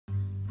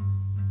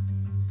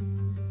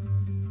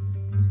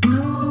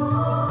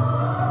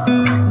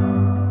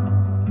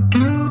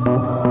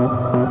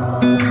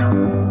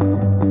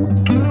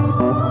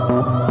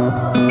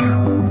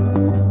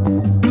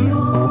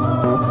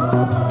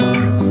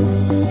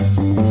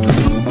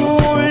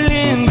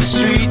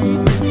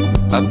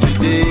up to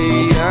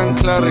day and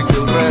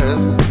clerical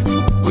dress,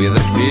 with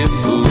a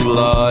fearful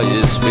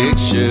eyes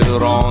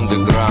fixture on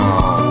the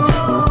ground.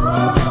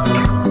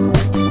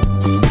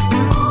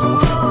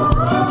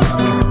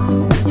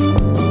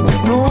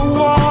 No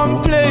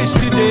one place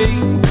today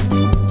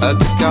at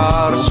the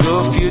cars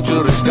of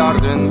futurist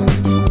garden.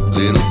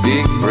 Little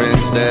big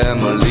brains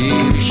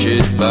demolish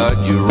it, but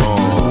you're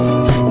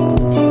wrong.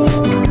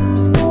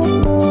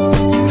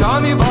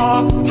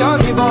 Cannibal,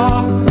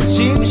 cannibal,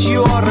 seems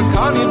you are a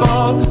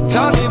cannibal,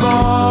 cannibal.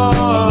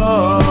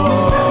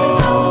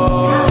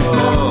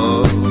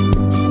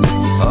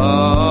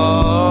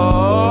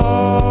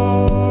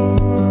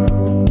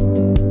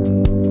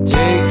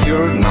 Take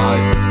your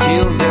knife,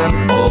 kill them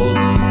all.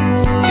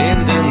 In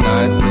the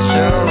night we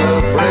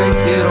celebrate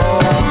it all.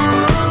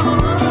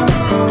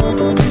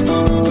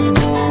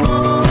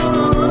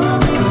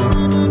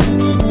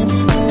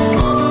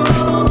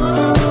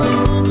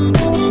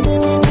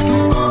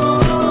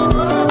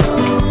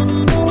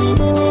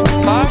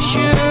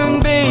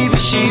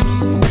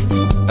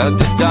 At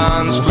the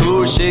dance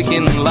floor,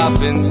 shaking and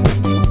laughing,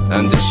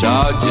 and the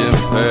Sergeant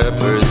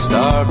Pepper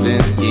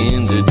starving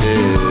in the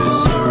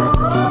desert.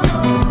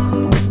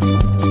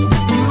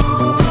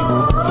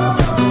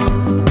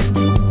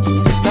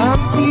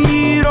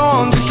 Stampede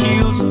on the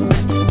hills,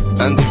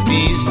 and the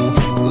peace,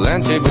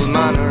 land table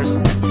manners.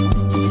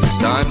 It's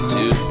time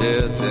to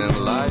death, and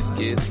life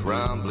keeps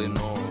rambling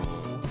on.